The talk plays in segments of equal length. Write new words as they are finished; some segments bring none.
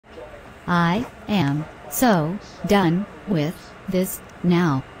I am so done with this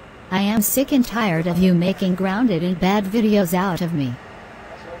now. I am sick and tired of you making grounded and bad videos out of me.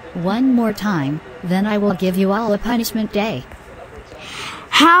 One more time, then I will give you all a punishment day.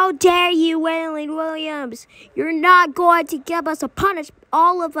 How dare you, Waylon Williams? You're not going to give us a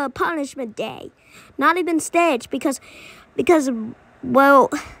punishment day. Not even Stitch, because well,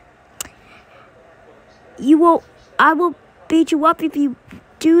 I will beat you up if you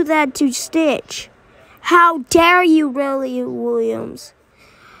do that to Stitch. How dare you, Waylon Williams?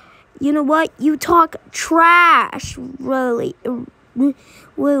 You know what? You talk trash, Willie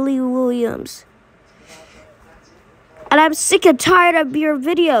Williams. And I'm sick and tired of your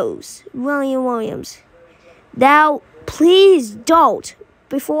videos, William Williams. Now, please don't.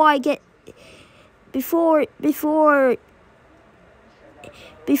 Before you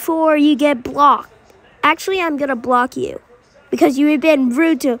get blocked. Actually, I'm gonna block you because you've been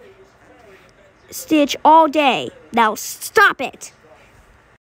rude to Stitch all day. Now stop it.